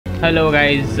Hello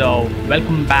guys,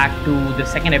 welcome back to the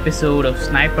second episode of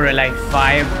Sniper Elite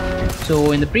 5.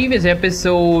 So in the previous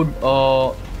episode,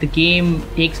 the game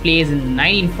takes place in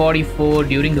 1944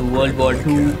 during the World War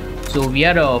II. So we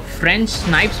are a French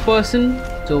snipes person,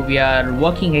 so we are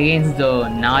working against the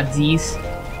Nazis.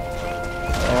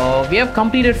 We have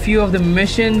completed few of the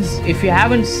missions. If you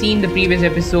haven't seen the previous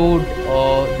episode,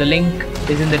 the link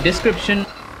is in the description.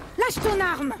 Lâche ton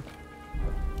arme!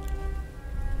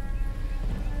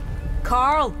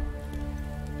 Carl!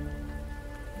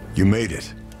 You made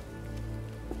it.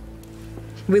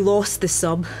 We lost the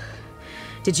sub.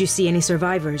 Did you see any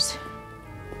survivors?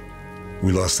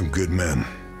 We lost some good men.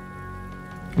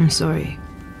 I'm sorry.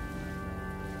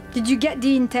 Did you get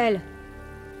the intel?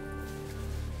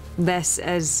 This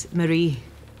is Marie.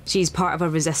 She's part of a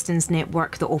resistance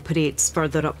network that operates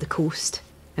further up the coast.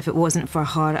 If it wasn't for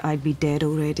her, I'd be dead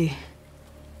already.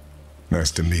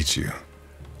 Nice to meet you.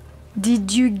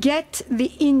 Did you get the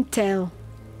intel?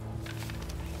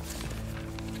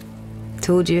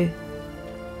 Told you.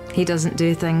 He doesn't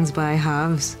do things by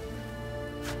halves.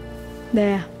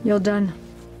 There, you're done.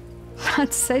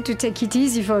 I'd say to take it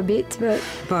easy for a bit, but...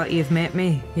 But you've met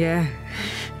me, yeah.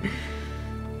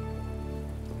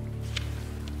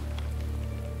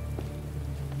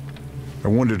 I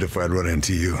wondered if I'd run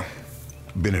into you.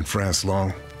 Been in France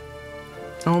long?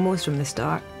 Almost from the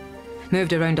start.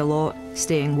 Moved around a lot,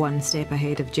 staying one step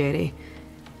ahead of Jerry.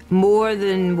 More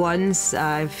than once,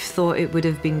 I've thought it would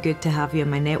have been good to have you in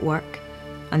my network.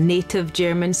 A native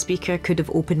German speaker could have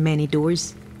opened many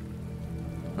doors.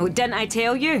 Oh, didn't I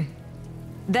tell you?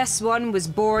 This one was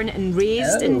born and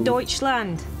raised in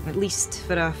Deutschland, at least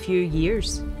for a few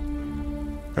years.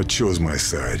 I chose my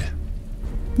side.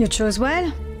 You chose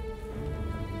well.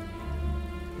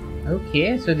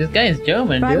 Okay, so this guy is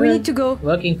German. Right, we need to go.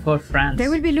 Working for France. They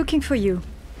will be looking for you.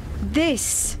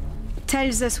 This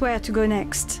tells us where to go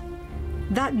next.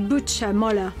 That butcher,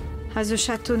 Moller, has a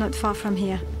chateau not far from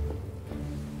here.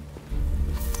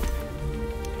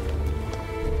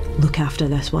 Look after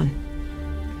this one.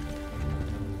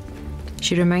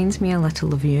 She reminds me a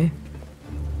little of you.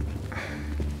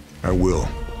 I will.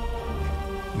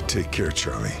 You take care,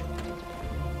 Charlie.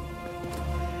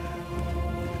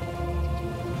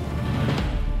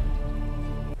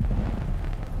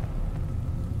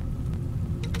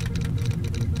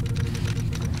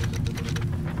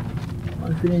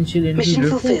 Mission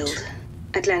fulfilled.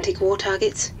 Atlantic war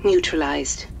targets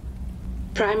neutralized.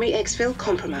 Primary exfil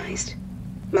compromised.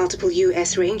 Multiple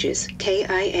US Rangers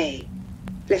KIA.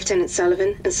 Lieutenant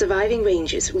Sullivan and surviving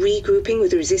Rangers regrouping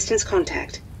with resistance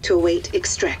contact to await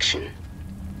extraction.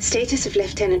 Status of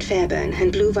Lieutenant Fairburn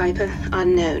and Blue Viper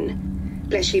unknown.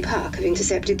 Bletchley Park have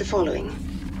intercepted the following.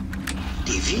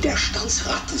 Die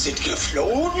Widerstandsratten sind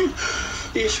geflohen?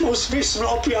 Ich muss wissen,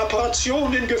 ob die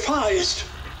Operation in Gefahr ist.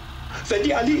 Wenn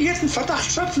die Alliierten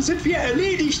Verdacht schöpfen, sind wir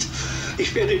erledigt.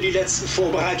 Ich werde die letzten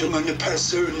Vorbereitungen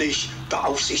persönlich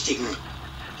beaufsichtigen.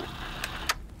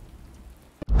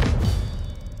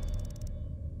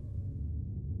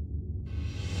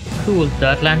 Cool, the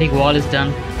Atlantic Wall is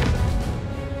done.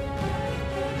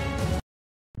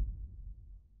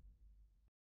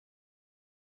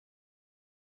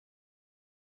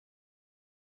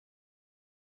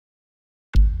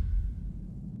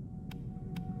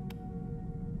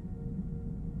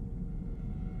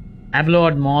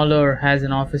 Ablord Moller has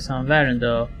an office somewhere in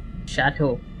the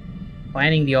chateau.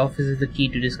 Finding the office is the key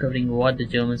to discovering what the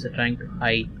Germans are trying to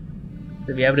hide.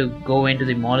 So we have to go into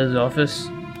the Moller's office.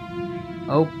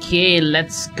 Okay,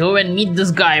 let's go and meet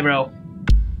this guy, bro.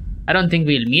 I don't think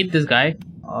we'll meet this guy.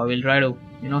 We'll try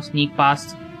to, sneak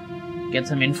past, get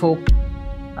some info,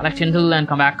 collect intel and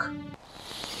come back.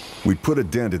 We put a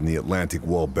dent in the Atlantic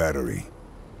Wall battery,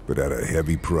 but at a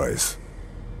heavy price.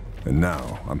 And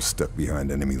now, I'm stuck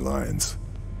behind enemy lines.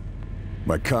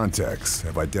 My contacts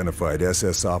have identified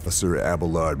SS Officer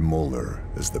Abelard Moller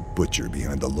as the butcher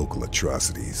behind the local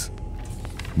atrocities.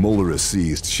 Moller has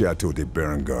seized Chateau de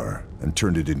Berengar and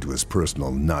turned it into his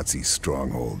personal Nazi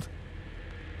stronghold.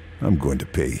 I'm going to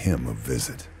pay him a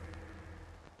visit.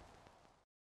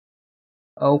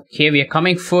 Okay, we are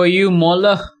coming for you,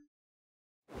 Moller.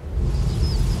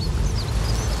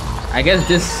 I guess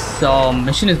this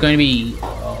mission is going to be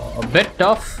a bit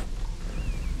tough.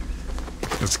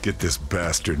 Let's get this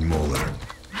bastard Moller.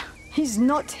 He's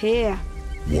not here.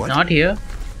 What? Not here?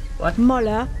 What?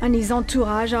 Moller and his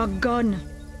entourage are gone.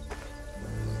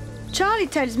 Charlie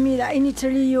tells me that in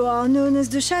Italy you are known as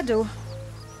the Shadow.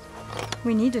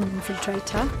 We need an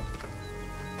infiltrator.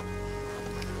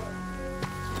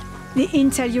 The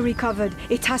intel you recovered,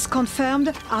 it has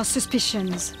confirmed our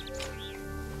suspicions.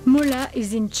 Moller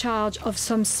is in charge of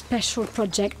some special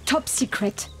project, top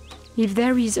secret. If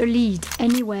there is a lead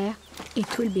anywhere,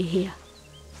 it will be here.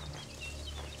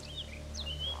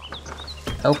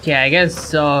 Okay, I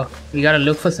guess we gotta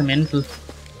look for some info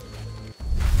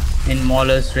in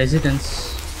Moller's residence.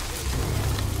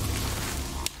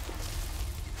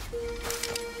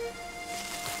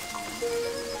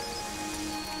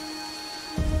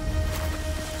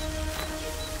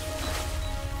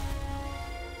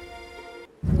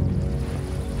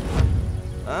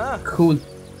 Cool.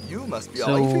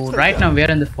 So right now we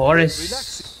are in the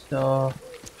forest.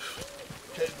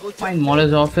 Find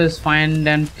Moller's office, find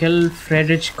and kill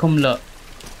Friedrich Kummler.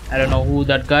 I don't know who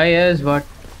that guy is, but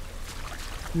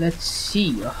let's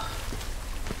see.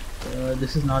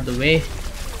 This is not the way.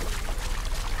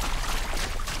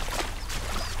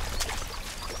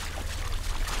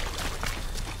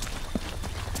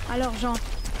 Alors Jean,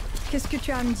 qu'est-ce que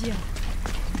tu as à me dire?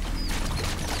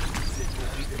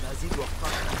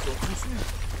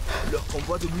 Leurs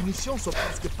convois de munitions sont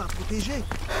presque pas protégés.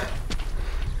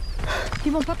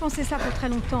 Ils vont pas penser ça pour très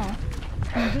longtemps. Hein.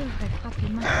 On devrait frapper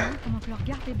maintenant pendant que leur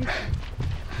garde est baissée.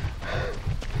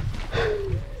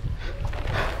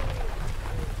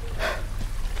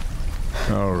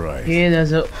 All right. Okay,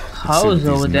 there's a house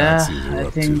over there. I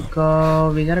think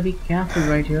we gotta be careful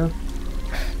right here.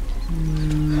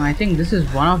 I think this is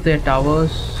one of their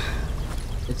towers.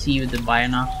 Let's see with the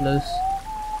binoculars.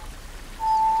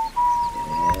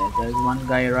 There's one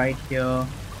guy right here.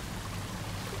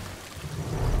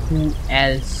 Who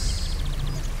else?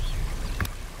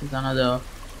 There's another.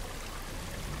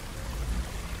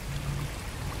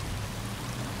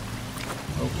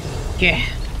 Okay.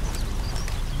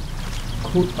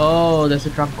 Cool. Oh, there's a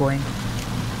truck going.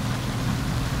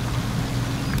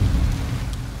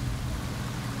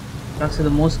 Trucks are the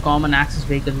most common access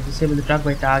vehicles. Disable the truck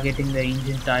by targeting the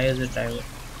engine, tires, or driver.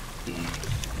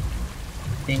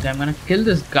 I think I'm gonna kill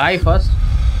this guy first.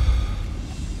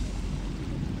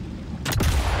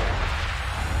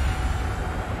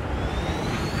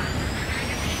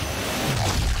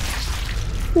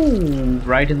 Ooh,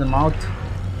 right in the mouth.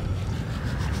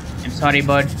 I'm sorry,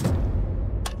 bud.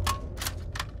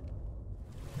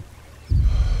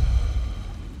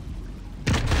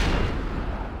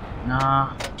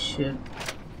 Nah, shit.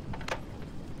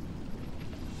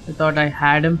 I thought I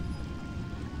had him.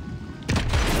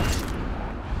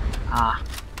 Ah,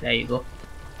 there you go.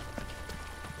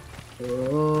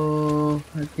 Oh,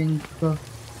 I think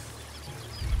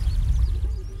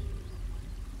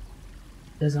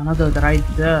there's another right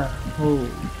there. Oh.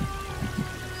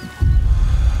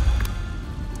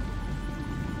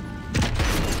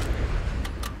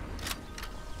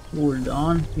 Hold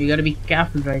on, we gotta be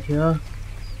careful right here.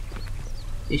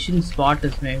 They shouldn't spot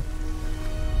us, maybe.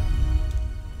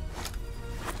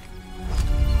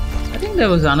 I think there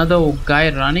was another guy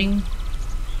running.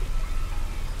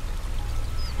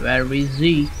 Where is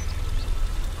he?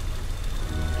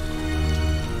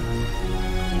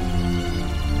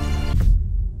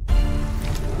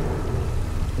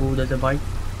 Oh, there's a bike.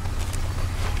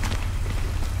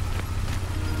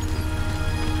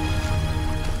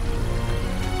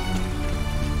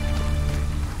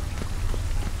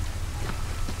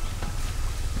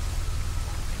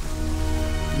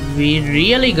 We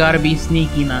really gotta be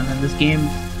sneaky, man. In this game,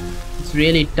 it's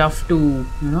really tough to,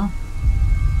 you know,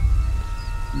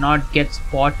 not get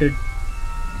spotted.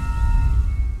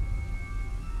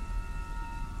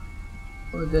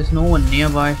 Oh, there's no one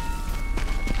nearby.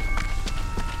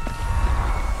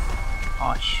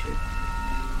 Oh shit.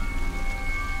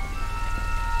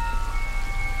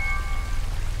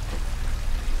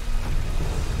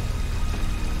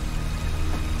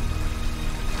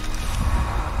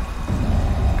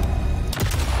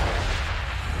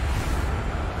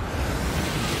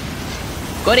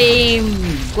 Got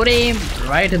him! Got him!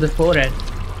 Right in the forehead.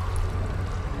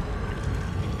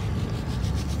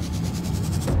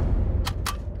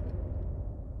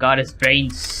 Got his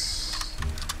brains.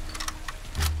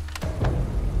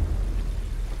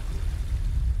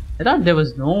 I thought there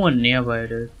was no one nearby,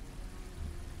 dude.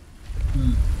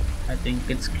 I think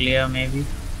it's clear, maybe.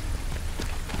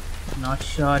 Not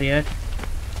sure yet.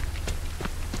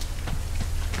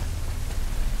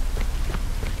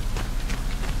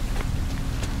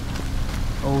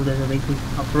 Oh, there's a vehicle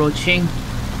approaching.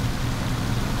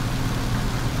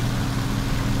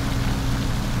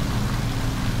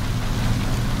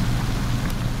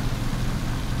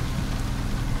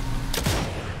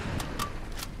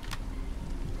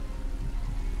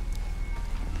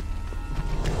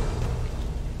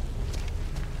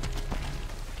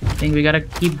 I think we gotta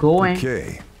keep going.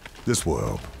 Okay, this will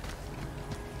help.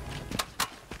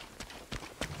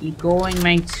 Keep going,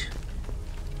 mate.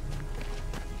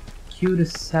 Q to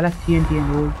select TNT and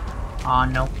hold. Ah,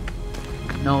 no.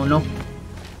 No, no.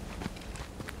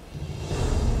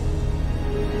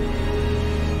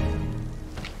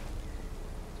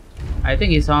 I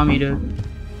think he saw me, dude.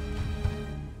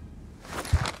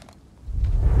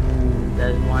 Ooh,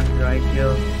 there's one right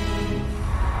here.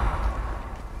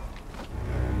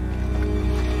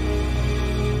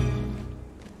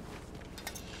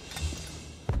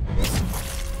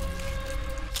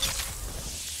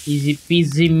 Easy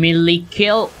peasy milli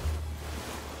kill.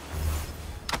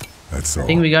 That's all. I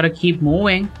think we gotta keep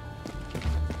moving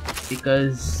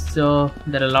because there are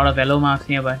a lot of yellow marks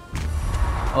nearby.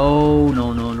 Oh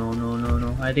no no no no no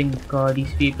no! I think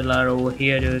these people are over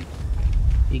here, dude.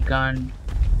 We can't.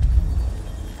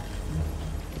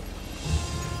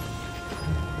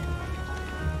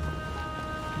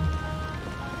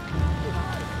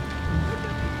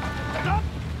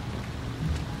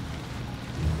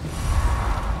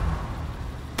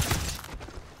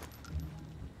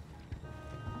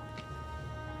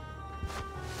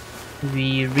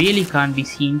 We really can't be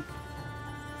seen.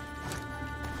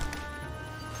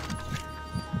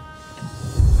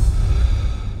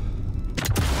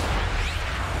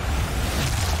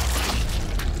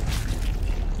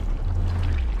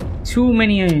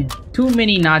 Too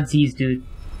many Nazis, dude.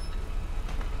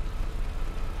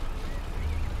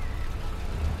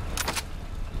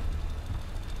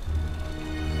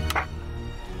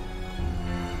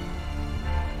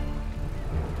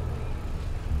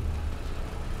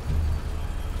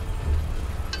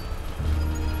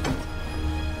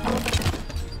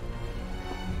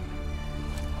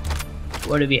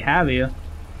 What do we have here?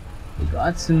 We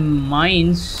got some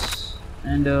mines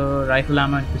and rifle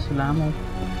ammo and pistol ammo.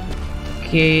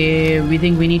 Okay, we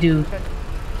think we need to.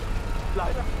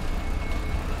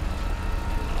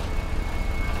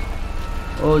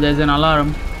 Oh, there's an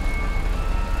alarm.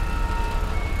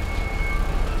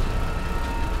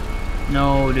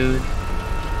 No, dude.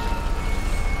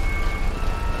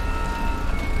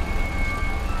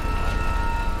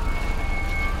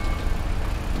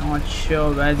 Not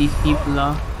sure where these people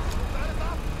are.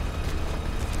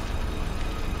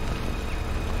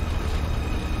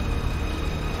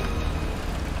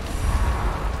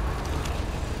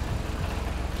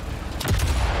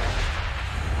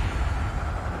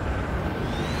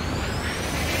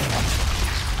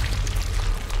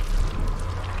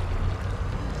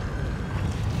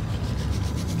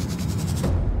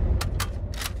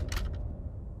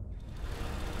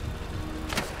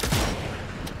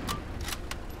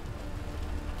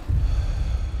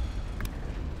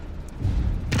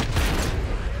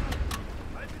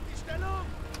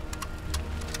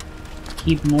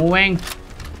 Keep moving.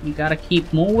 We gotta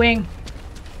keep moving.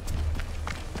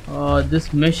 Oh,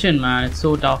 this mission, man, it's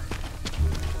so tough.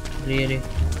 Really.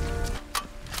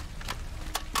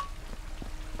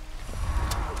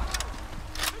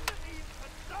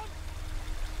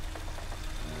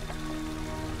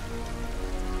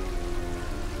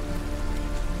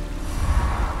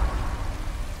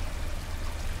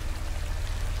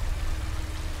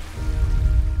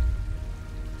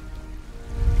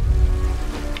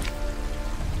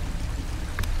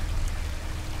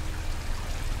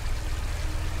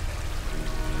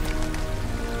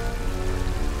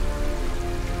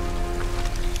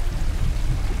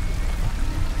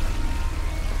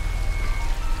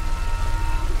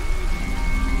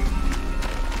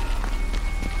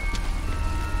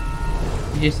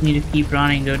 Just need to keep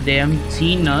running, dude. They haven't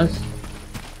seen us,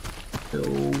 so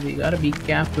we gotta be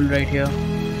careful right here.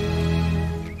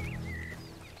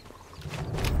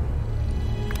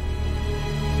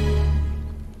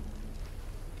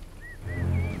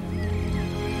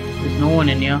 There's no one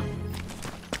in here.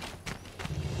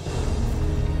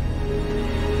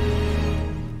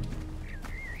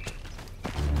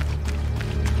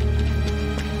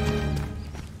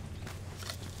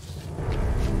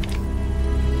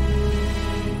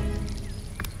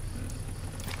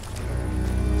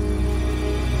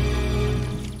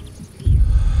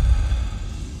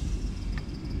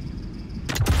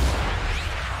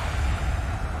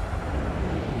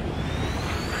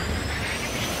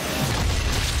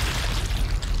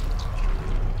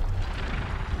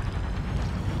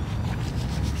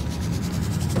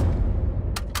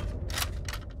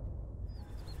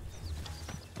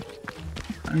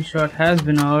 Gunshot has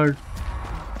been heard.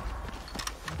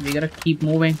 We gotta keep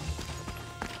moving.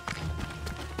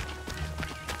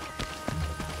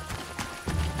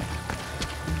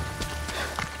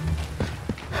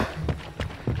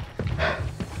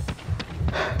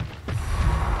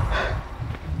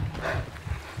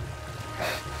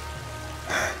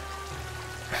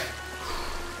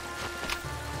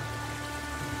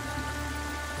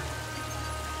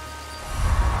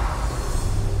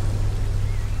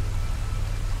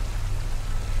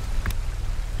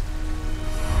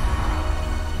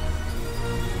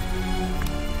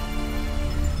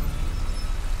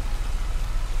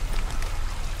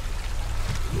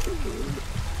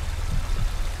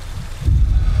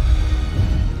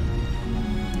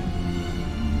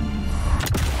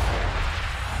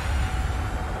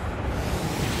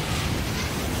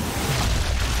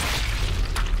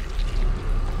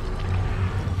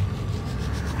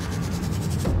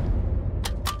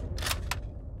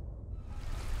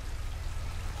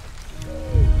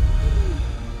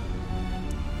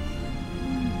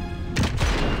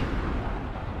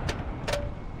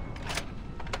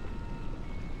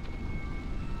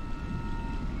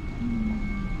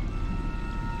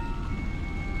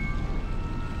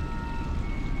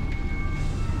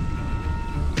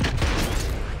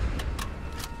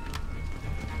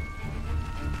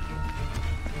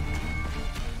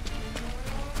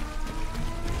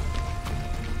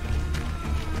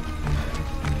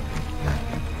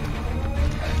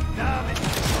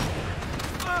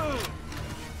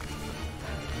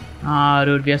 Ah,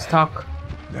 dude, we are stuck.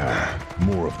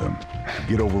 More of them.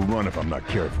 Get overrun if I'm not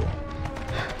careful.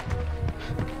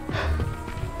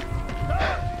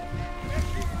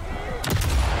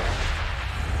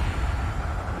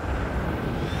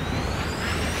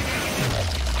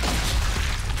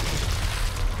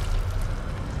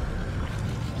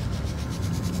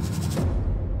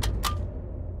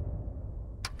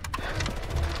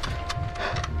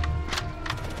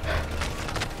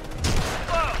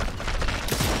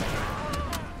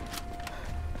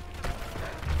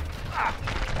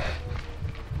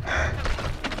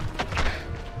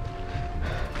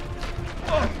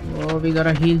 Oh, we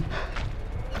gotta heal.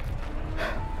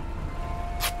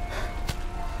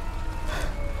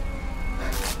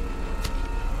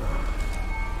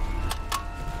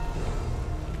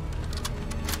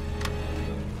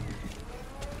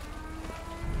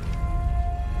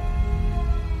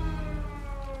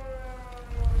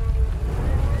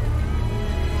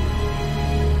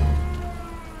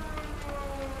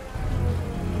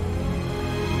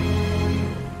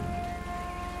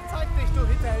 Zeig dich, du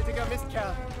hinterhältiger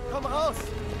Mistkerl! Komm raus!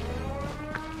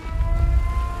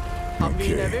 Haben wir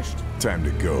ihn Okay, erwischt? time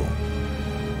to go.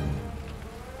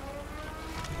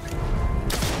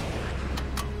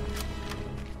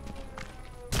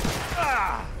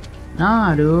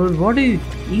 Nah, dude, what do you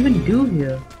even do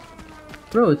here?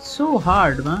 Bro, it's so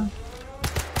hard, man.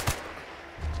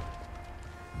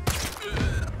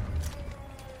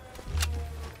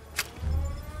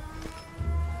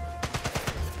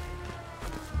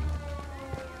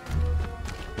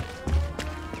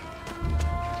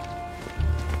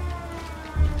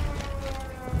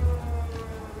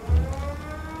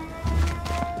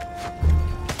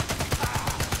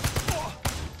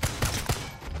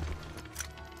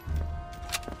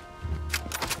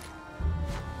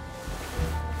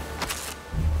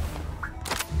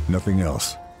 Nothing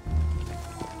else.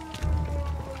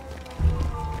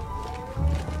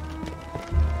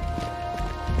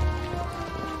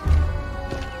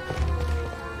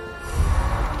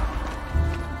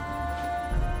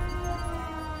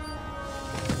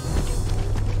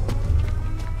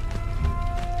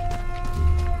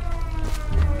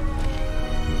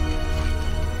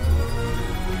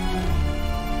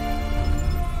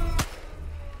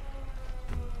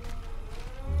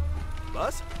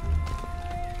 Was?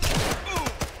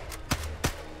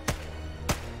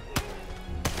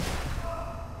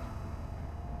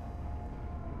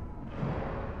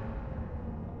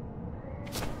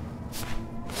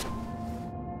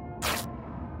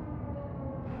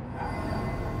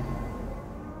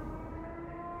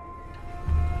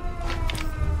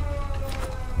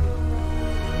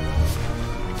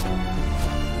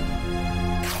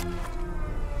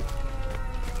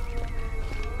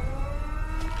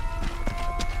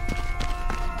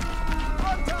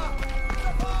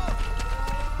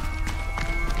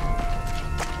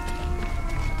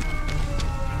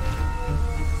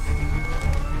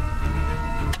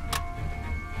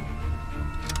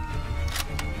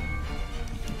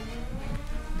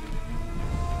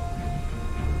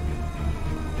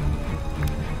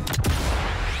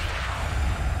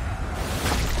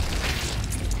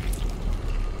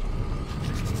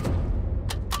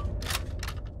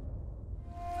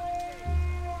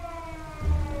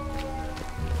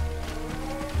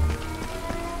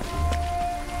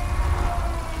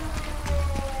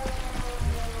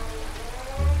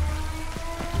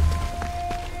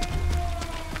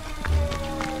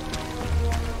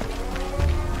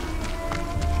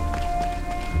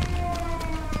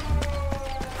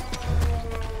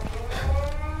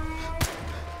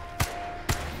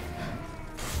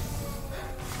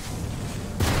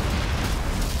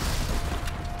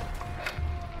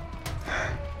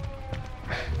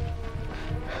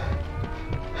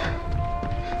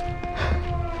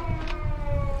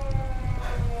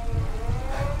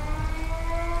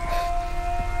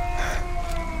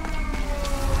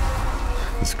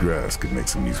 This grass could make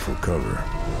some useful cover.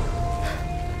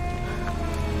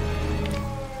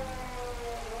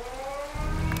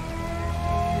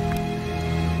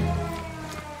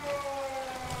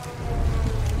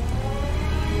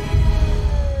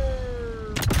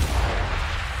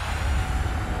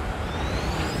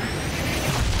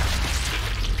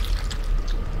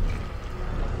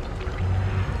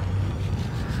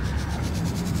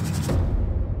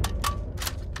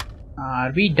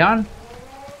 Are we done?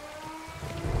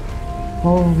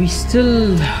 Oh, we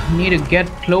still need to get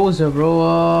closer,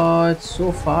 bro. It's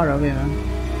so far away,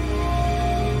 man.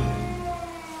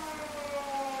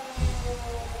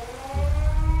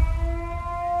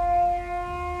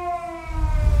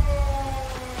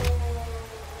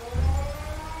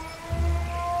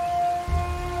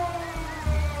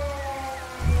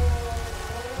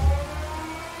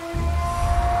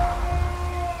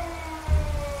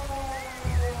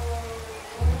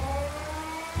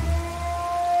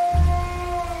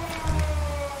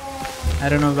 I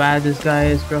don't know where this guy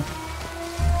is, bro.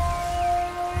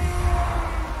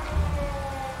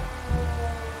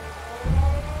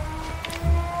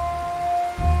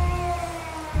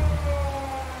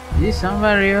 Is he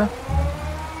somewhere here?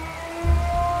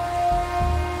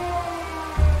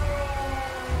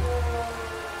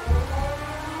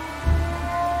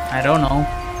 I don't know.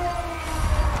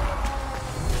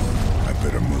 I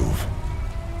better move.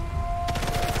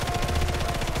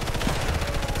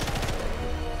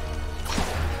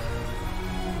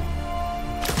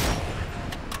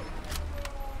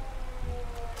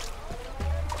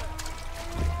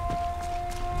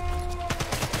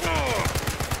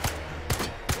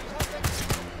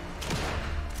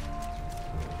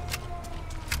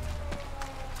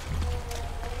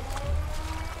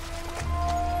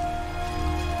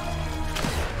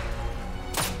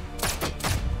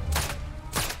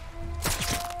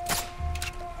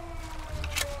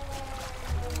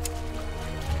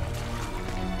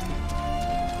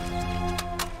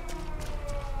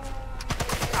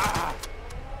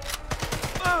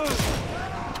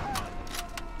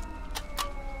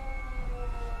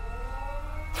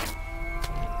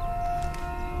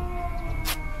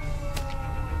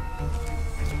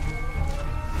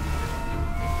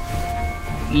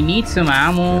 We need some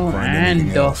ammo Can't find and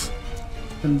anything else.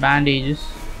 some bandages.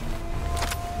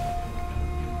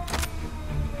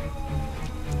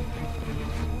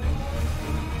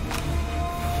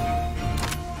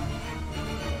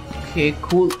 Okay,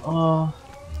 cool.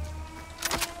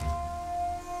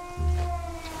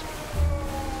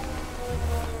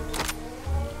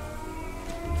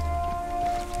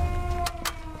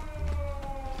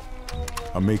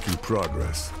 I'm making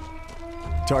progress.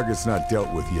 Target's not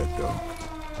dealt with yet, though.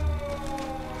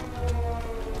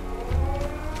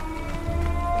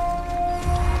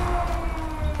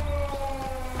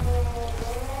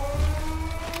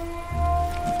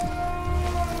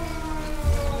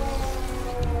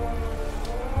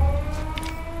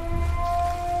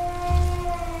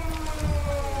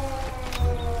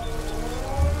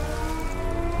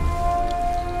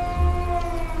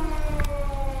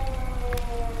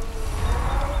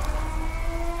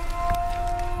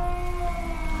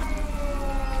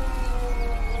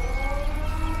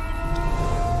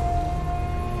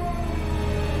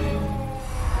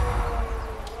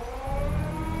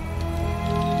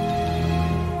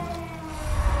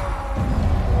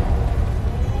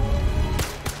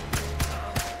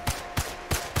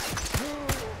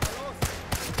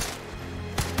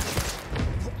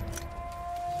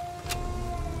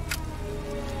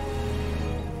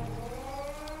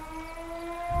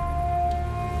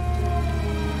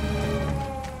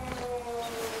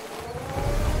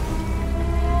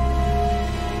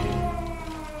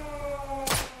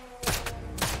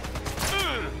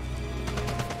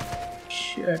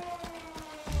 Shit.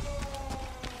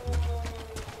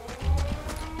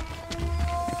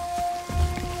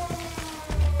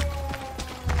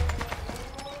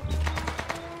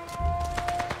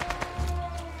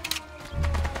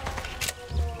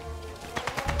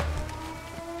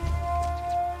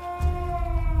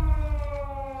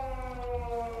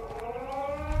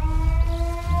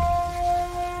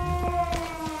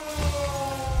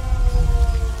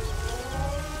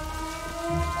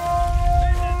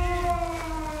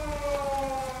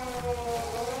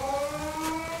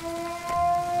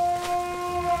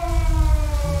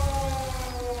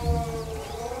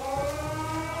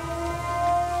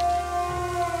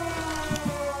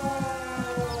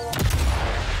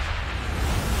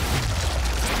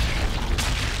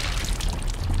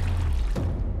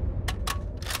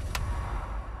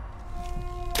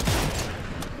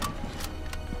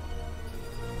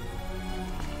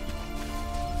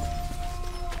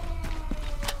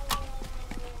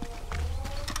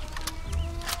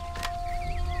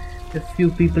 A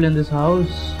few people in this house.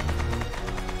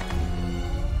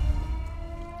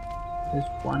 There's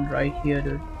one right here,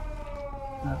 dude.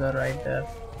 Another right there.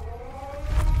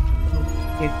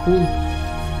 Okay, cool.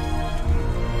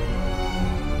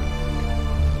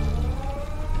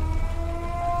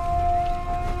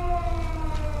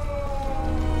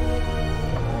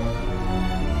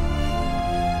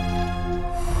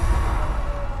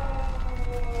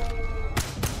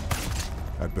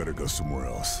 I'd better go somewhere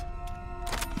else.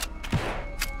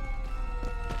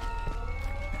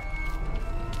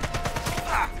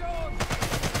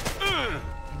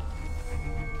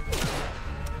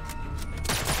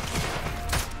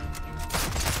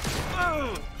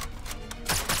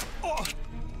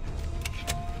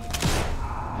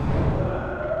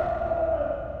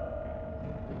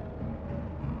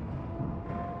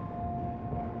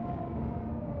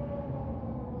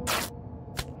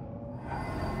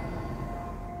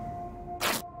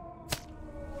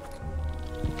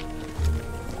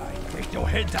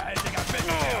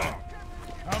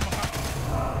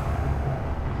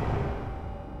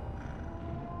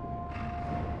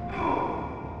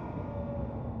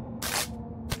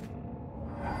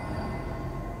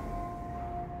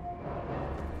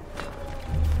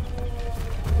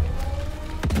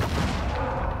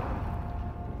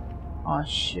 Oh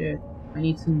shit, I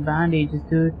need some bandages,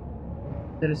 dude.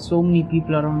 There are so many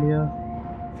people around here.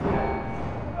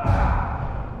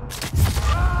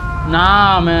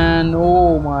 Nah, man.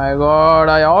 Oh my god,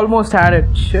 I almost had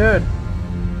it. Shit.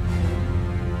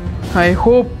 I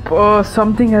hope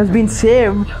something has been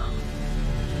saved.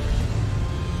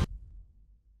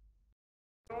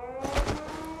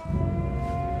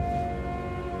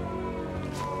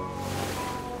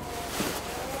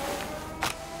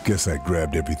 Guess I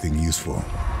grabbed everything useful.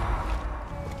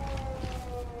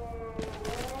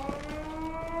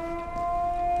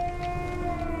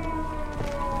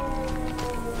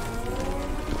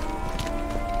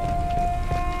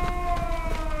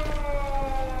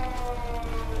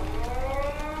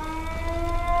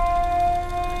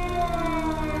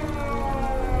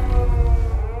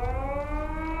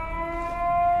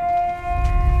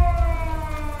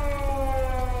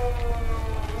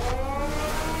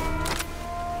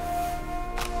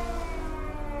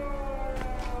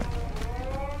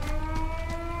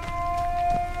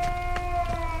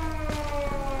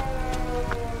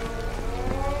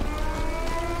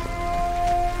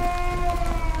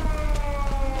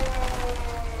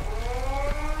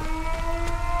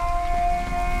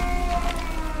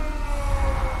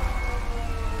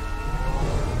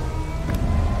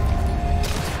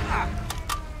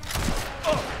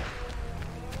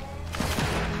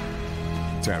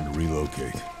 Time to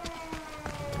relocate.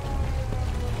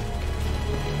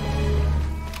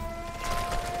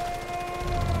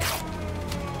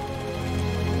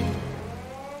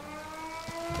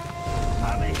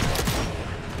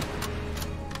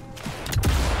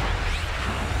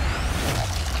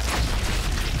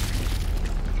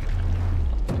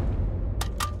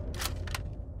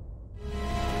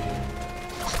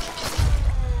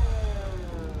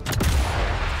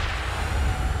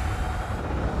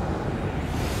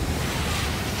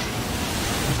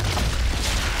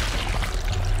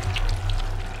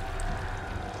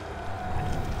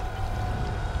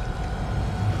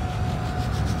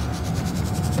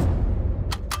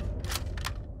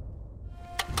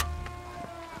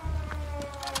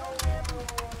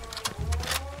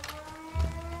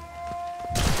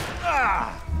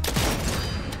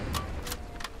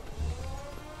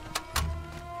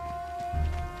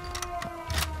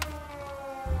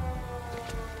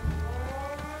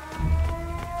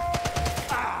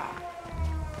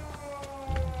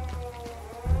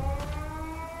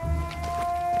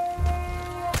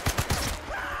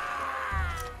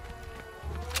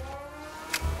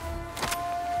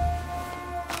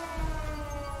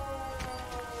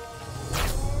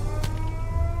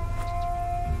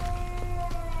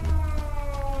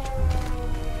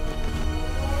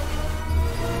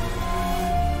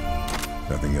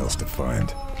 Nothing else to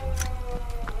find.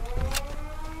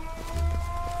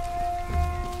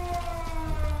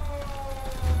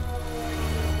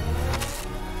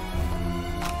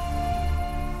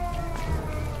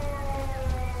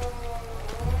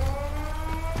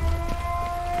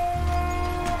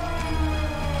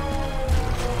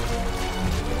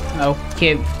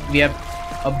 Okay, we are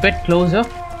a bit closer.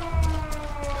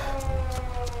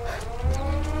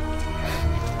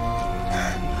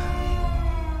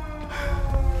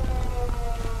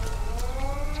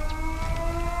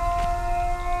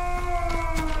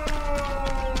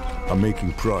 I'm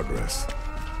making progress.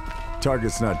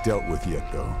 Target's not dealt with yet,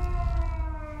 though.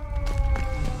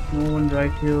 No one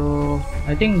right here.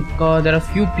 I think there are a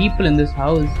few people in this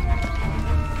house.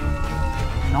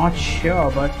 Not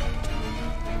sure, but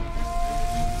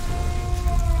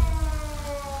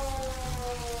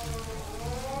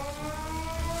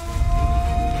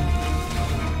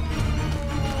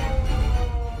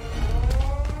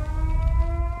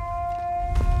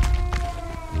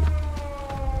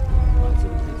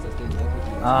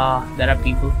there are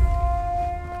people.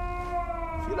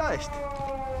 Vielleicht.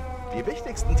 Die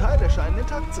wichtigsten Teile scheinen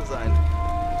intakt zu sein.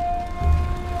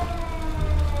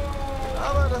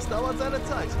 Aber das dauert seine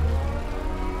Zeit.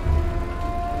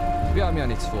 Wir haben ja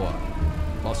nichts vor.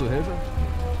 Brauchst du Hilfe?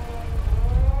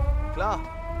 Klar.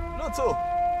 Nur zu.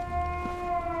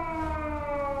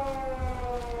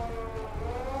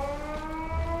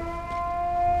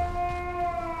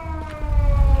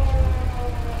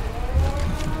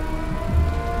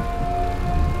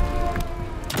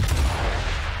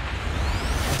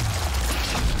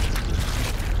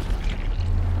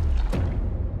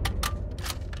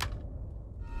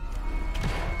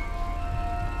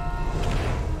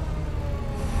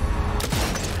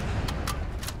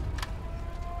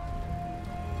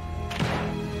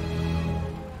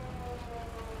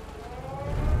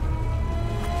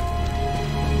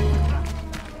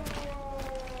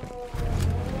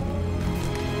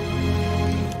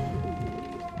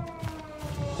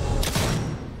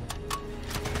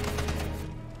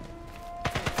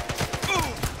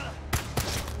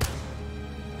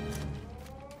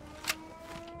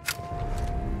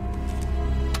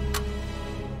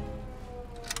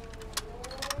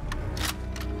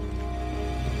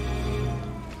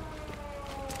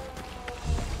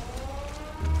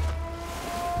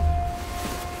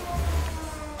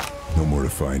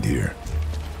 find here?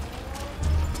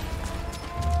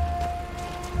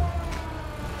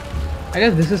 I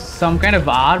guess this is some kind of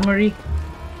armory.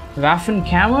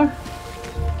 Waffenkammer?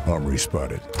 Armory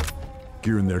spotted.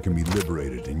 Gear in there can be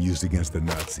liberated and used against the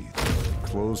Nazis.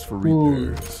 Closed for Cool.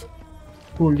 repairs.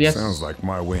 Cool, yes. Sounds like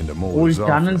my way into Moller's Old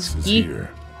office is tunnels key. here.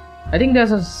 I think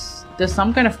there's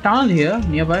some kind of tunnel here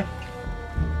nearby.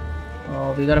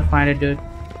 Oh, we gotta find it, dude.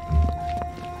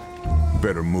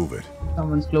 Better move it.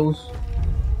 Someone's close.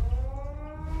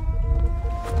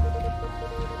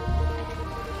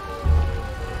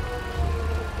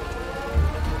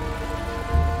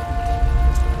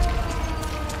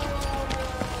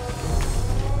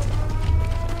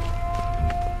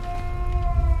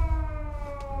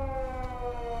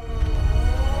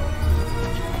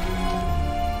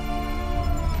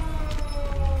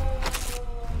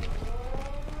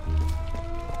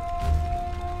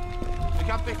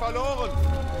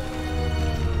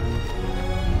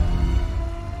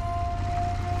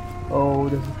 Oh,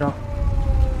 this is tough.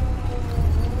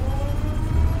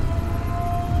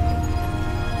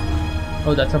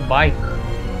 Oh, that's a bike.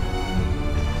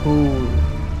 Cool.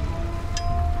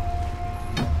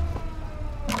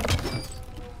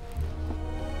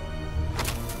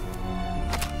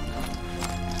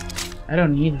 I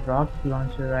don't need a rocket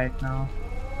launcher right now.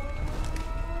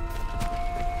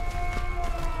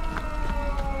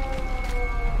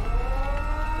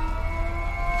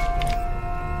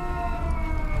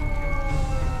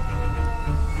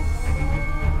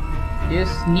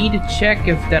 Just need to check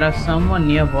if there are someone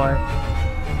nearby.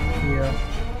 Here.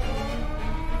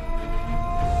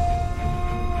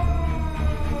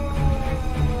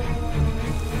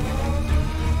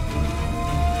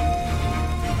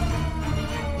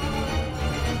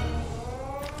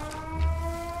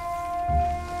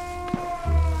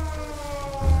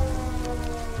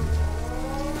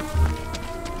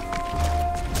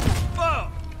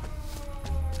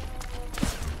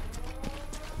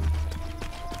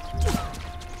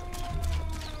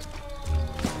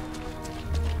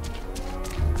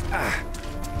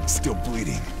 Still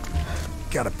bleeding.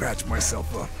 Gotta patch myself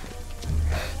up.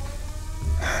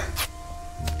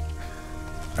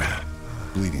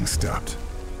 Bleeding stopped.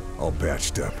 All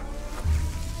patched up.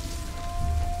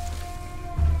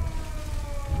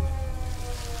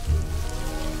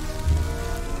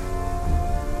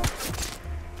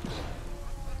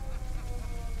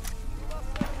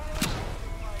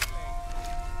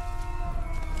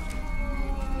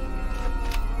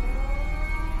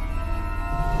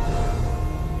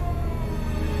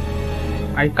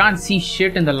 I can't see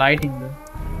shit in the lighting though.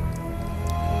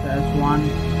 There's one.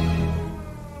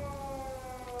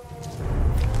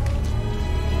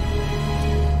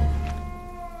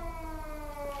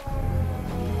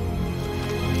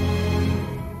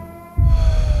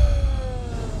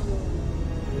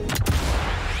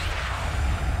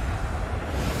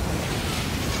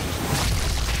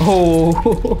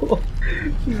 Oh,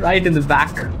 right in the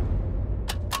back.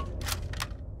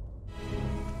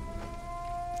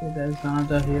 Okay, there's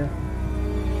another here.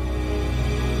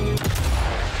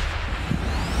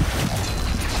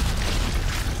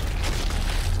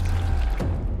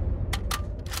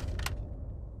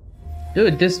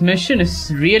 Dude, this mission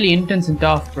is really intense and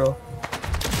tough, bro.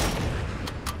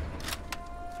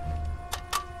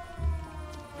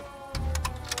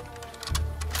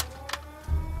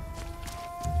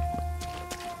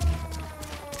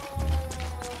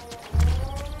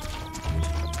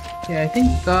 Okay, I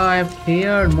think I've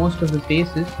cleared most of the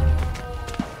bases.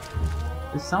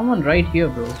 There's someone right here,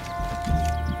 bro.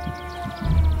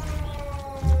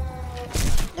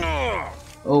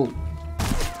 Oh.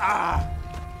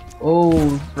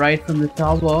 Oh, right from the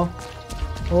tower.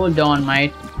 Hold on,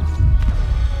 mate.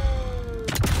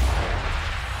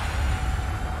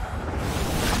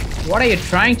 What are you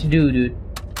trying to do, dude?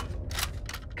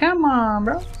 Come on,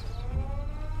 bro.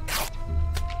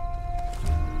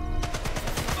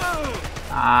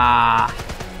 Ah.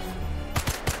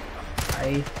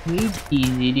 I hate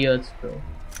these idiots, bro.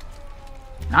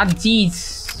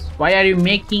 Nazis! Why are you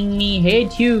making me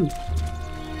hate you?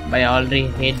 But I already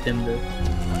hate them, though.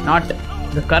 Not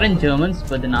the current Germans,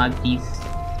 but the Nazis.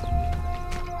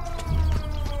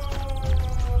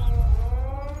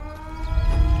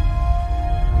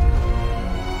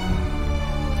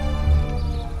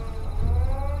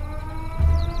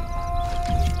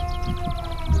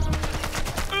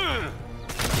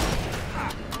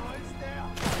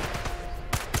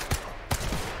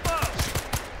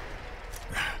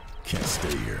 Can't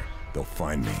stay here. They'll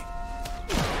find me.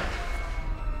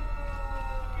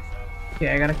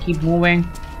 Okay, I gotta keep moving.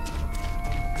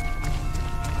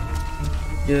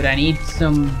 Dude, I need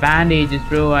some bandages,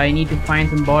 bro. I need to find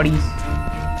some bodies.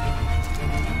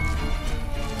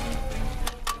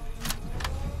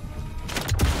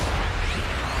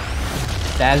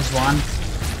 There's one.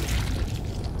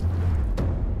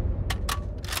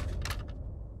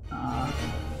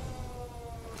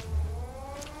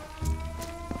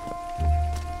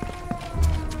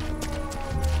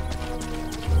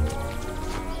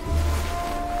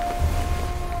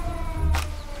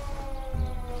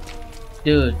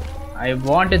 Dude, I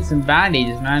wanted some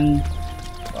bandages, man.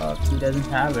 Fuck, he doesn't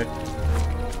have it.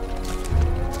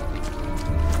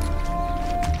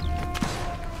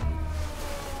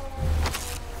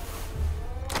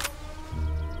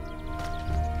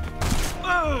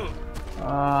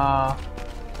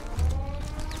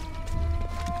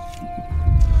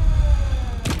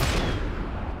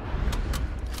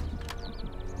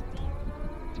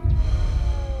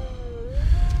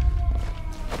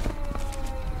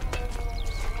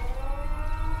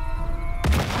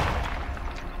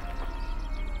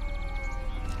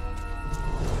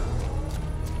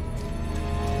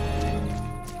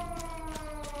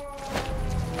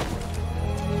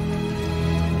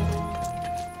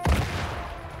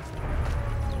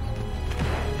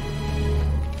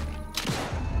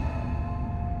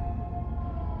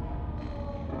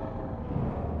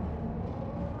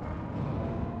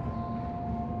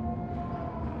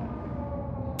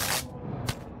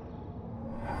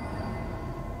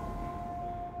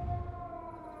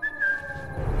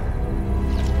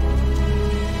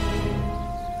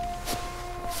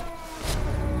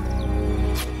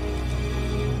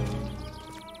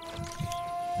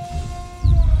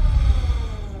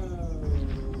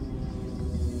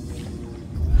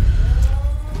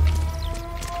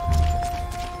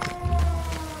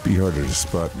 Be harder to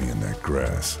spot me in that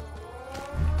grass.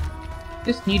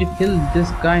 Just need to kill this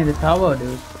guy in the tower,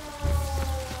 dude.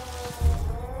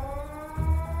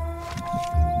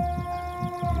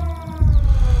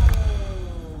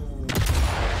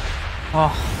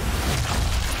 Oh,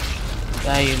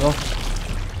 there you go.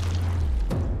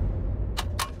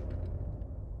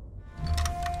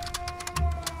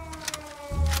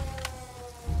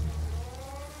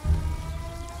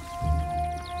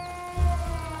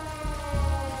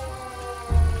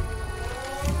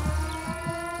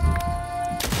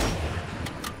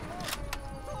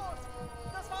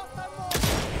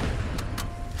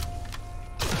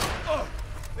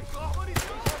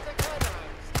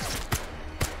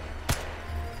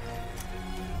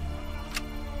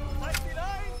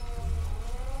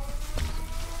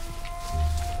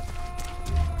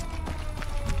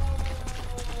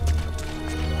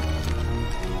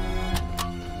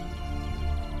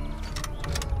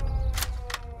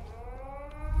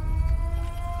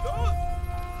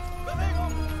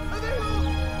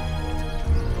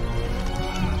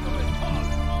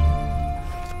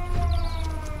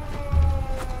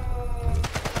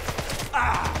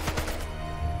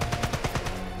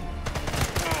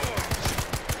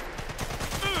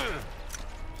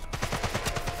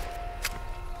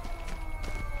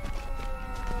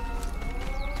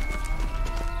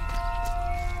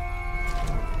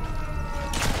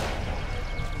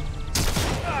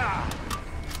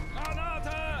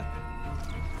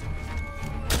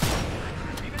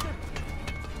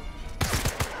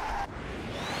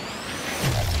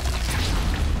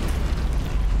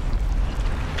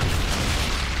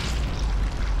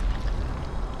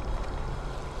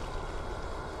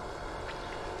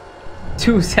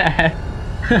 Too sad.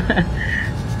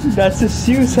 That's a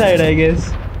suicide, I guess.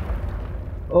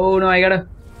 Oh no, I gotta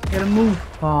move.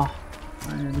 Oh,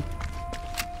 finally.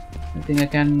 I think I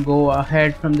can go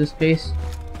ahead from this place.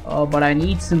 Oh, but I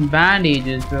need some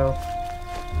bandages, bro.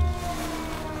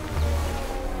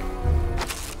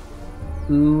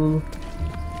 Cool.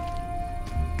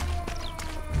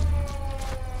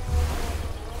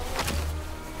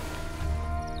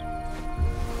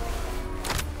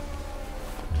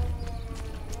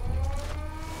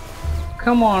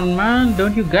 Come on, man.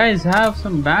 Don't you guys have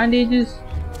some bandages?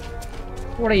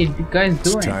 What are you guys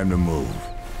doing? It's time to move.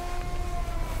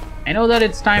 I know that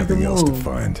it's time Nothing to else to move.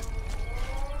 find.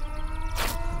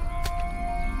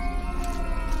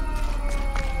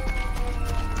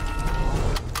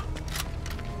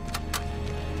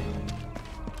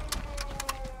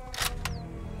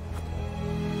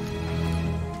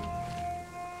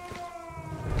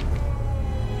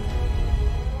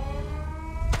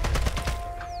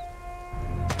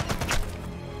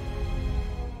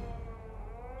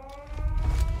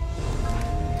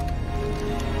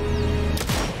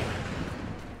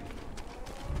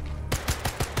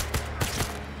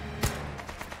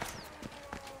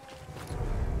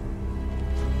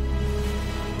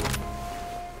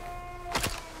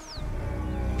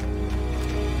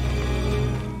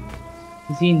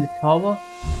 Is he in the tower?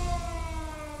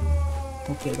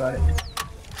 Okay, got it.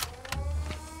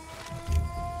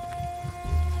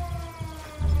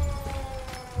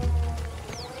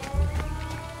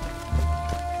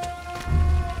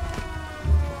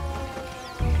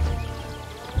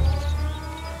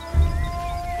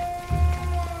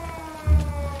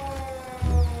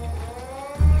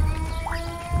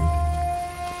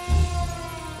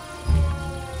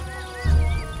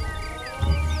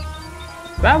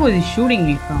 Where was he shooting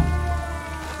me from?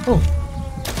 Oh.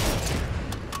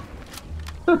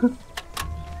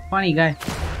 Funny guy.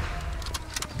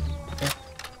 Okay.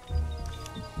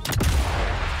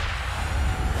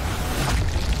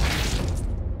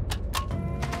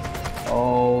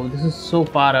 Oh, this is so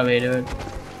far away, dude.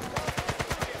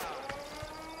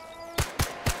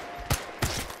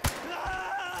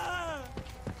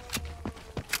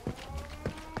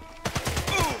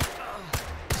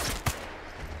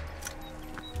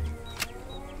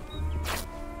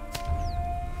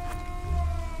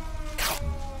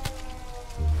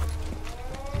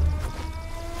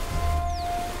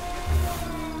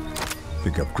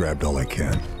 Think I've grabbed all I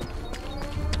can.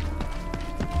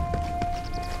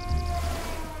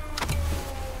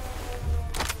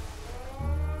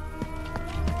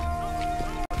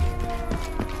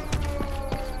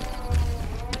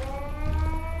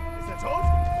 Ist er tot?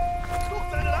 Sucht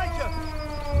seine Leiche!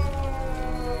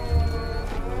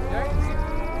 Denken Sie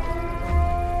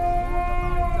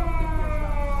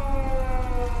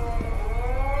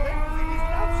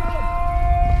diesen Abschaum!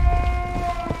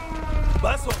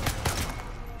 Was?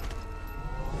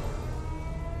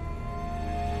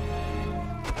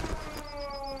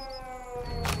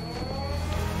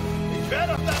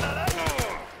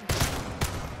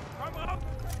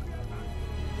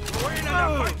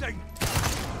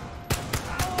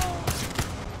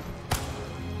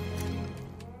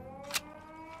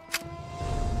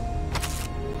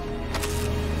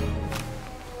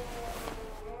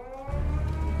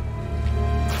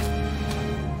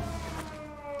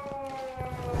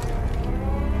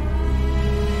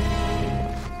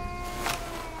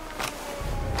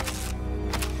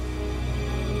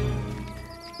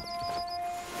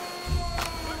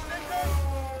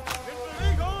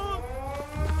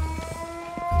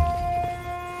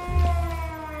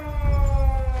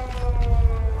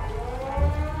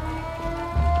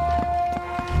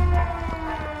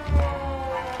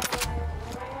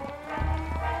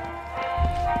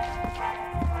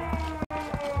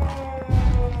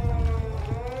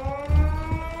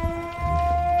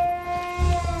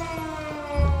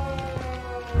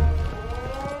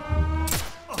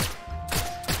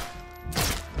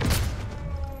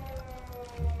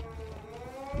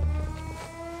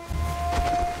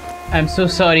 I'm so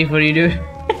sorry for you, dude.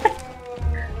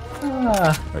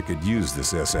 I could use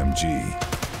this SMG.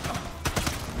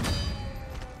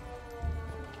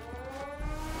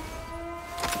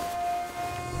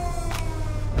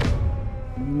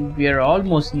 We are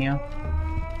almost near.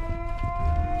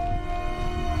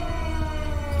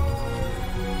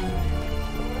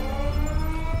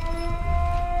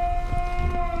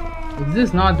 Is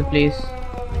this not the place?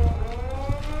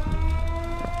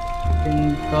 I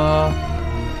think,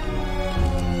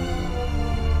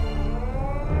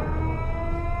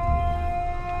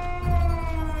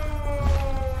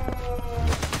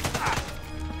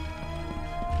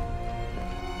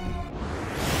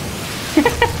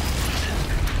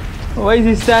 why is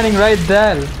he standing right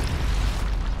there?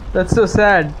 That's so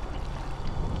sad.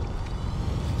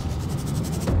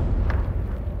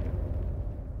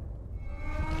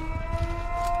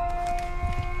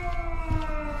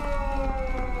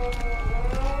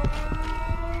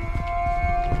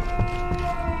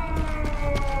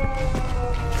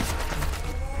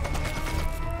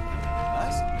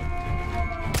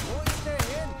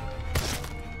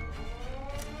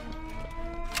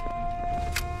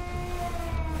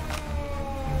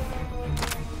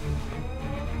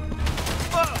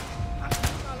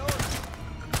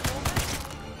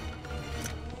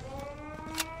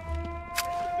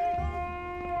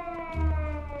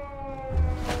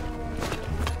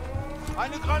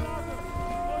 Eine Granate!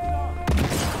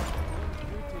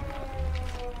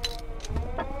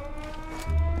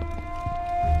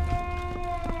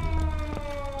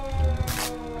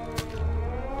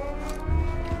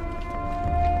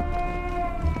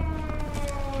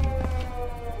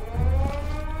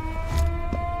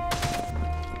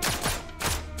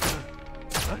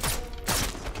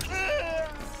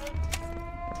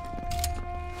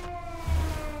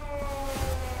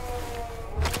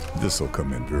 This'll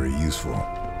come in very useful.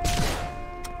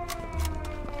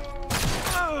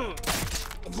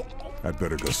 I'd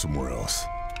better go somewhere else.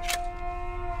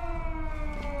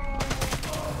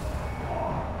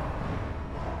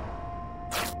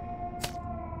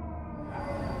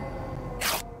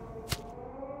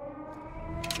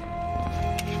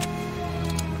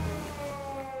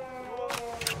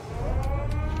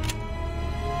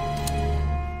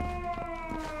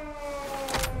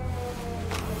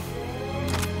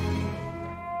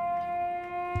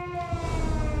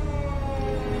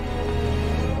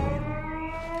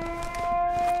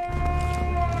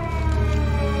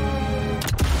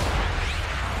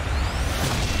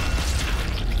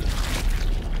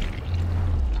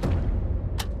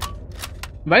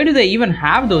 Why do they even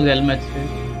have those helmets?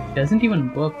 It doesn't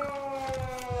even work.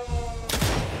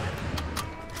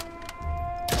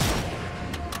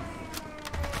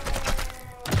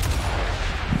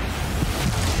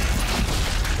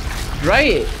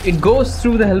 Right, it goes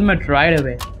through the helmet right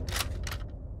away.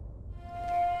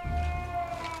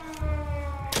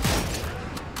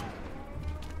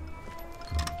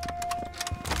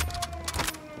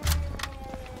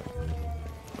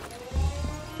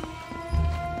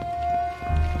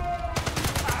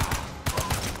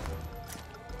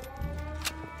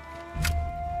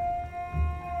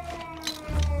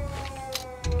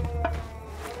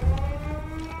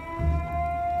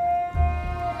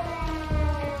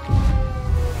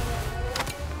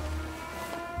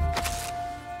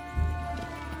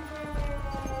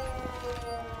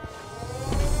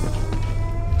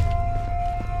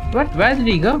 What? Where did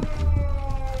he go?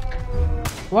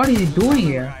 What is he doing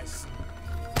here?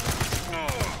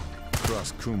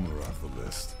 Cross Kumar off the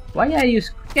list. Why are you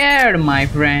scared, my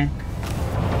friend?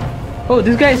 Oh,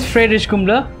 this guy is Friedrich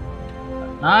Kummler.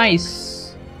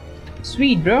 Nice.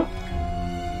 Sweet, bro.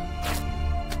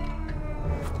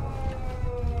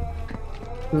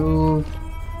 So,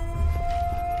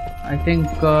 I think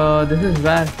this is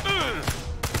where.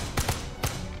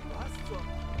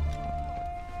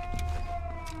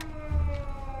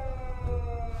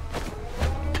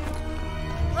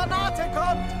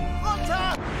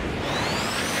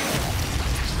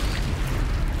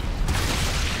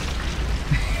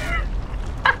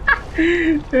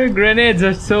 Grenades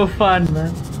are so fun,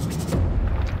 man.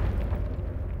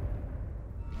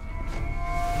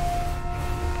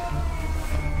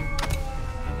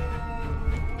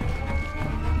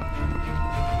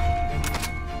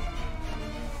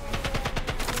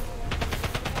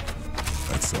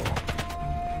 That's all.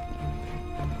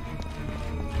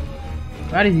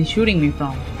 Where is he shooting me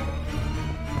from?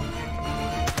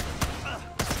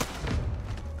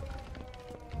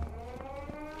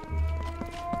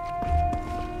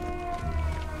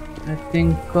 I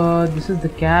think this is the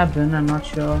cabin, I'm not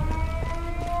sure.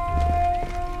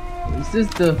 Is this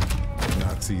the...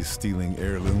 Nazis stealing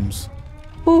heirlooms?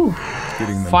 Ooh,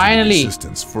 Getting them finally! to the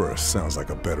resistance first sounds like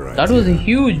a better idea. That was a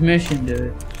huge mission,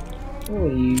 dude.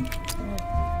 Holy...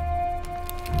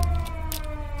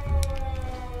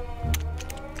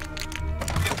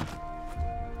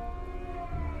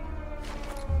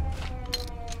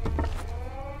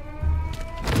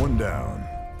 One down.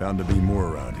 Bound to be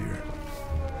more around here.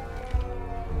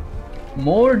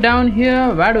 More down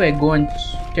here? Where do I go and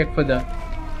check for that?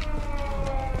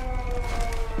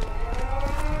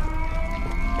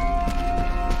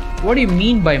 What do you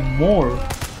mean by more?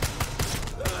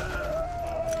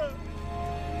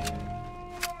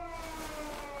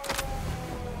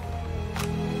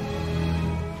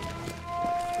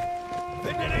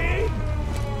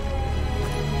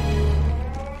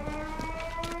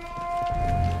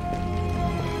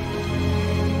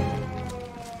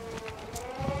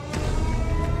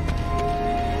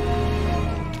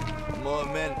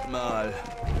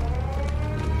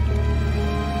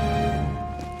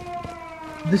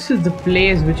 This is the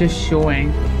place which is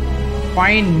showing.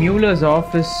 Find Mueller's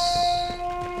office.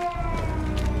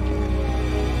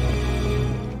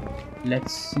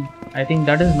 Let's see. I think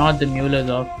that is not the Mueller's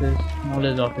office.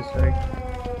 Mueller's office, sorry.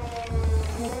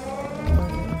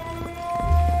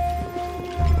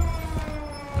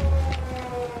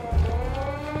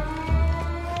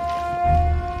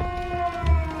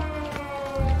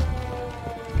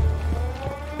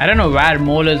 I don't know where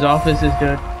Mueller's office is,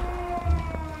 dude.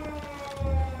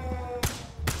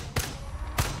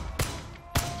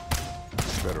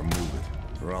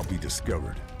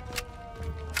 Discovered.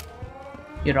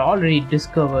 You're already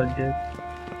discovered, dude.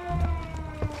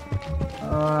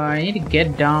 I need to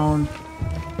get down.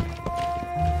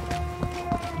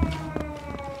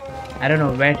 I don't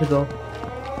know where to go.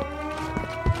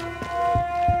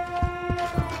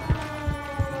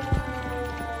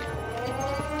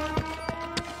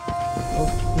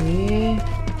 Okay.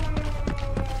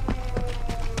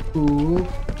 Ooh.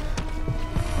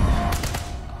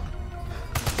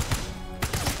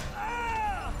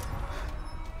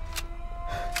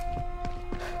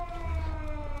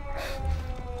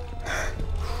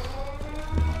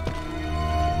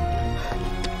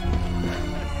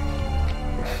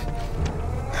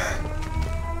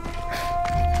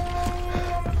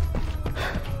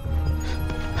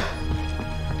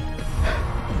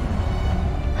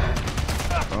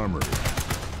 Armory.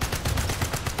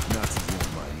 Nazis won't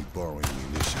mind me borrowing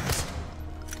ammunition.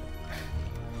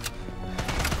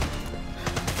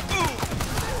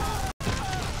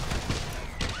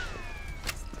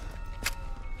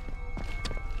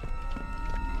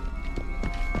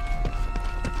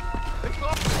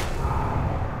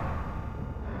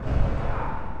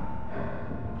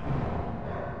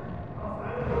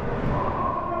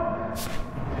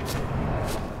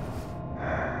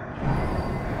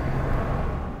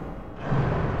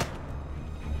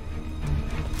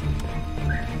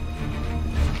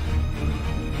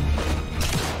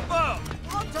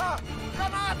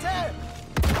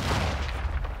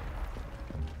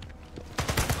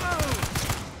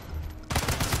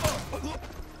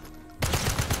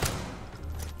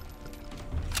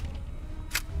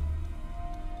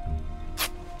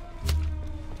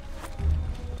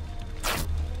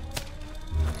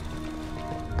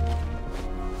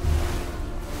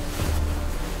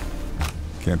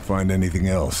 Can't find anything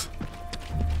else.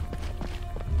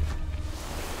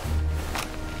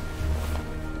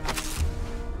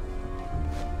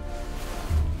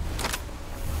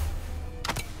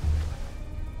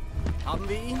 Haben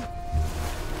wir ihn?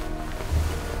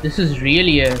 This is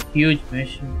really a huge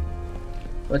mission.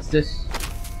 What's this?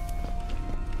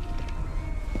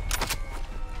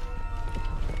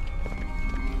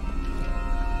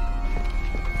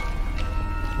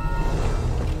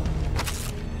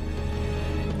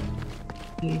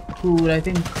 Okay, cool, I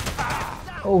think.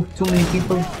 Oh, too many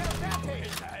people.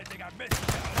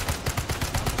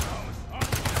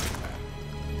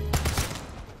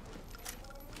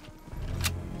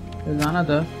 There's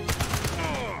another.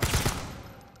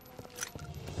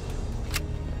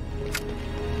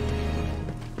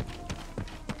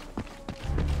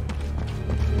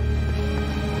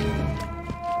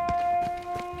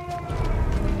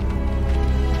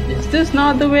 Is this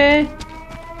not the way?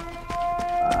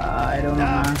 I don't know,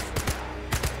 man.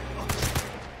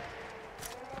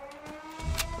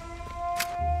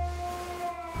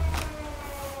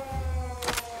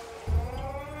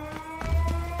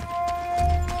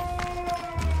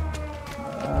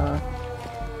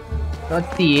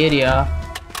 That's the area.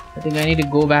 I think I need to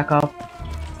go back up.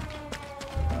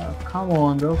 Come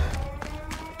on, bro.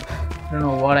 I don't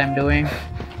know what I'm doing.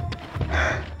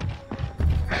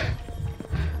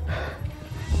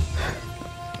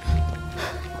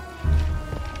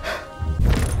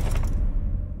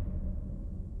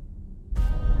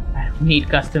 I don't need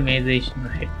customization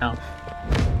right now.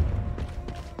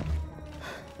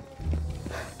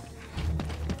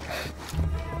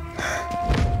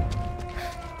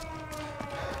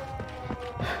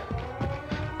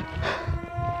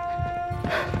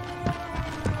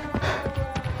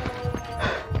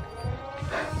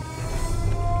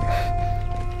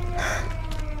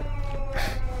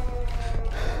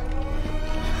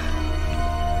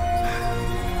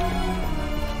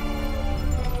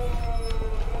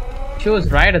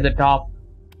 Shows right at the top.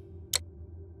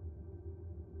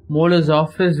 Moller's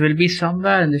office will be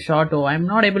somewhere in the chateau. I'm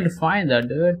not able to find that,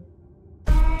 dude.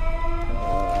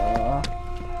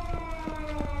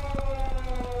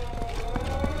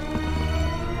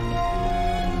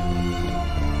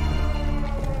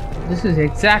 This is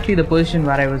exactly the position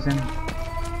where I was in.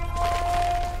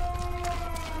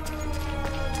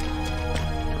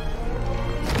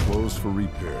 Closed for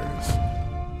repairs.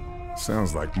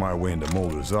 Sounds like my way into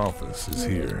Moller's office is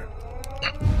here.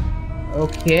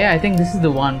 Okay, I think this is the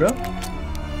one, bro.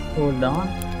 Hold on.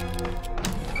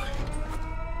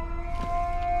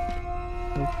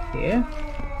 Okay.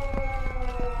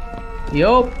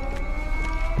 Yup.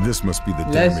 This must be the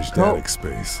Let's damaged go. attic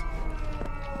space.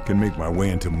 Can make my way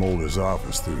into Moller's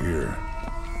office through here.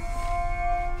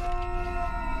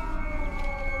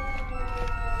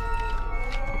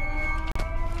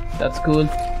 That's cool.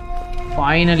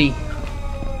 Finally.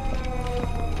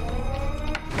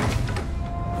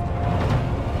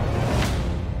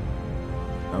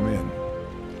 I'm in.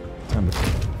 Time to...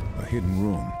 a hidden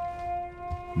room.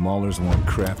 Mahler's one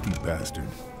crafty bastard.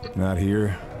 Not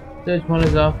here. Search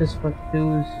Moller's office for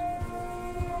clues.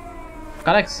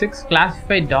 Got like 6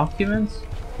 classified documents.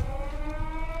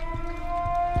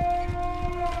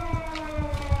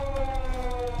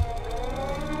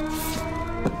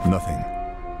 Nothing.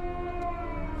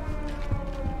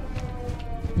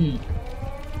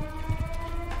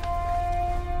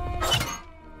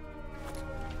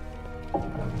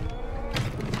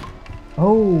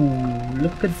 Oh,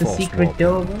 look at the False secret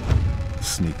door.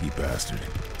 Sneaky bastard.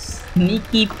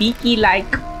 Sneaky peeky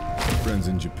like. Friends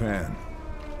in Japan.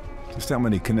 Just how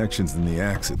many connections in the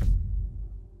Axis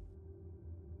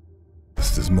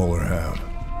does Moller have?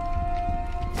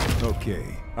 Okay,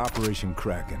 Operation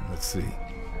Kraken. Let's see.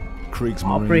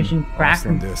 Kriegsmarine, Operation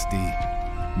Kraken. Ausland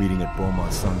SD, meeting at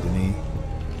Beaumont Saint-Denis.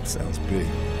 Sounds big.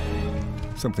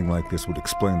 Something like this would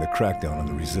explain the crackdown on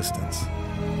the Resistance.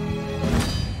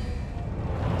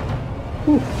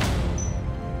 Whew.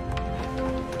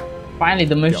 Finally,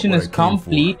 the mission is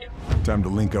complete. Time to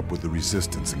link up with the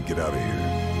Resistance and get out of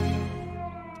here.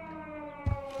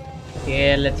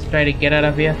 Okay, let's try to get out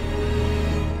of here.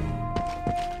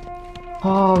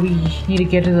 Oh, we need to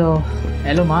get to the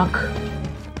yellow mark.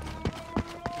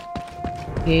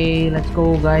 Okay, let's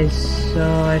go, guys.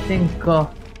 I think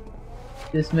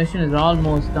this mission is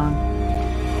almost done.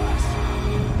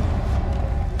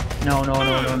 No.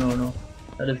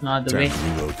 That is not the way.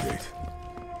 Time to relocate.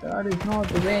 That is not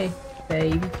the way,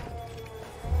 babe.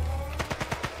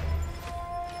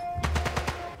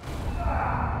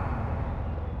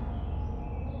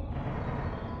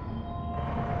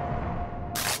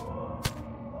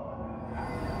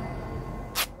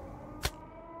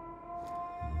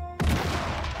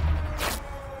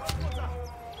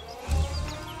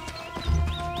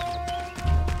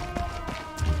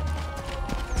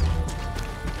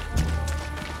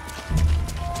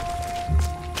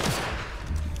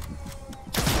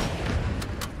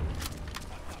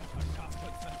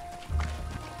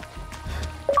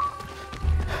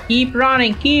 Keep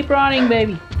running,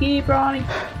 baby. Keep running.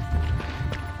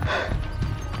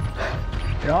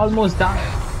 You're almost done.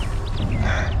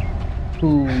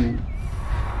 Ooh.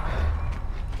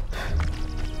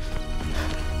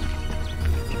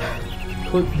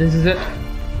 Cool, this is it.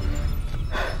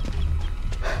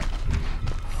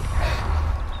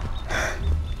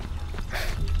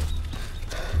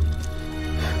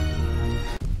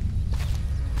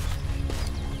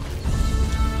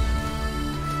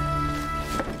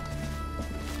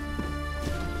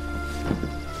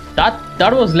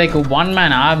 That was like a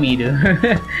one-man army, dude.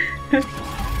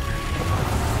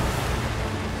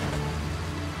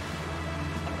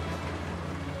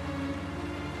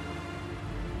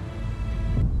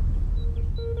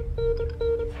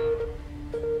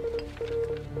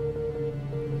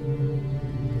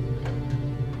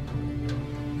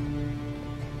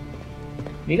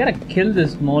 We gotta kill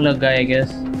this Moller guy, I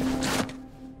guess.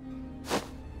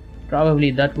 Probably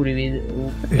that would be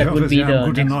the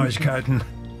gute Neuigkeiten.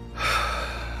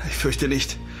 Ich fürchte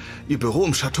nicht. Ihr Büro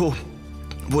im Chateau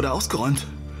wurde ausgeräumt.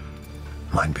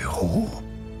 Mein Büro?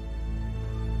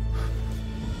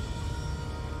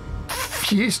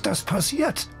 Wie ist das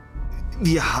passiert?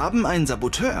 Wir haben einen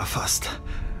Saboteur erfasst.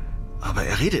 Aber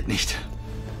er redet nicht.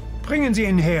 Bringen Sie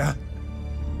ihn her.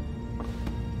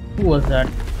 Who was that?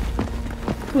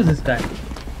 Who's this guy?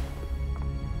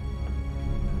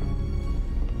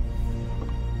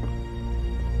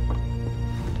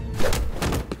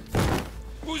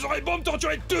 Vous aurez beau me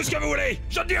torturer tout ce que vous voulez,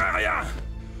 je ne dirai rien.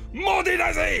 Mandez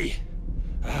nazi.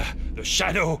 Le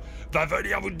Shadow va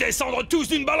venir vous descendre tous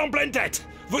d'une balle en pleine tête.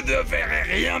 Vous ne verrez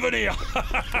rien venir.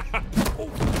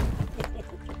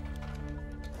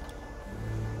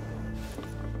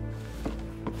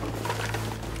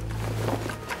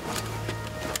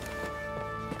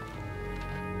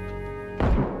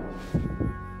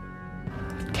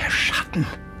 Der Schatten.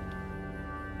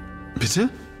 Bitte?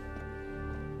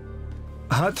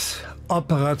 Hat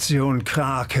Operation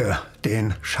Krake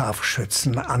den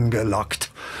Scharfschützen angelockt,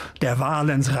 der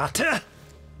Valens Ratte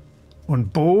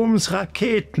und Bohms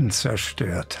Raketen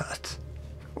zerstört hat.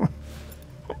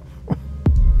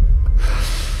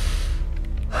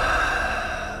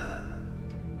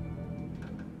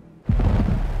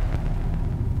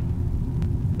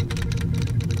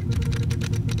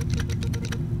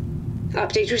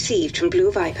 Update received from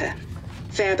Blue Viper.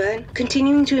 Fairburn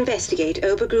continuing to investigate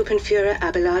Obergruppenführer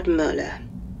Abelard Moller.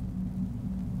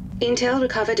 Intel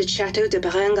recovered at Chateau de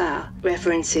Berengar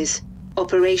references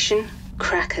Operation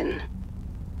Kraken.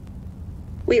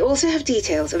 We also have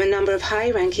details of a number of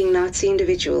high-ranking Nazi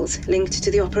individuals linked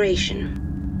to the operation.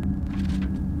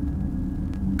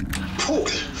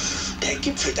 Vogel, der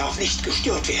Gipfel darf nicht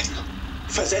gestört werden.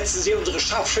 Versetzen Sie unsere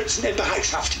Scharfschützen in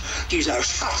Bereitschaft. Dieser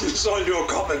Schatten soll nur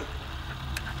kommen.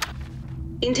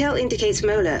 Intel indicates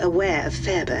Moller aware of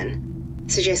Fairburn.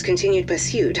 Suggests continued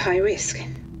pursuit high risk,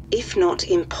 if not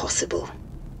impossible.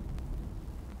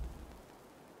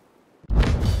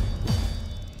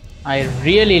 I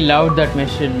really loved that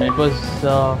mission. It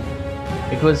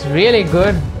was really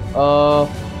good.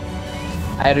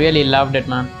 I really loved it,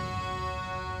 man.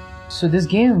 So this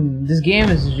game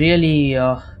is really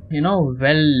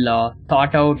well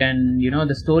thought out, and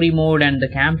the story mode and the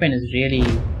campaign is really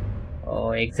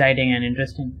exciting and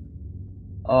interesting.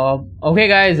 Okay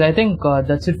guys, I think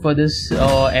that's it for this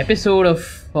episode of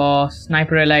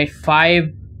Sniper Elite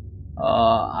 5.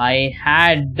 I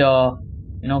had a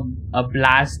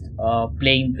blast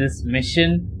playing this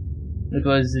mission. It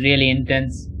was really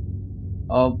intense.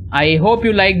 I hope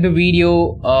you liked the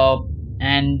video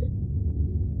and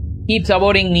keep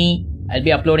supporting me. I'll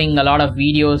be uploading a lot of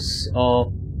videos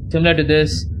similar to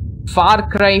this. Far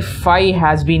Cry 5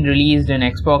 has been released in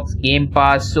Xbox Game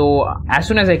Pass, so as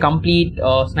soon as I complete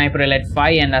Sniper Elite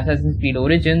 5 and Assassin's Creed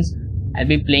Origins, I'll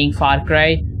be playing Far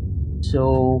Cry.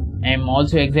 So I'm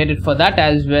also excited for that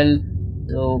as well.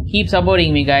 So keep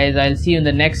supporting me guys. I'll see you in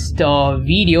the next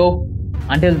video.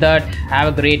 Until that,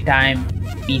 have a great time.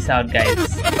 Peace out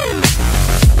guys.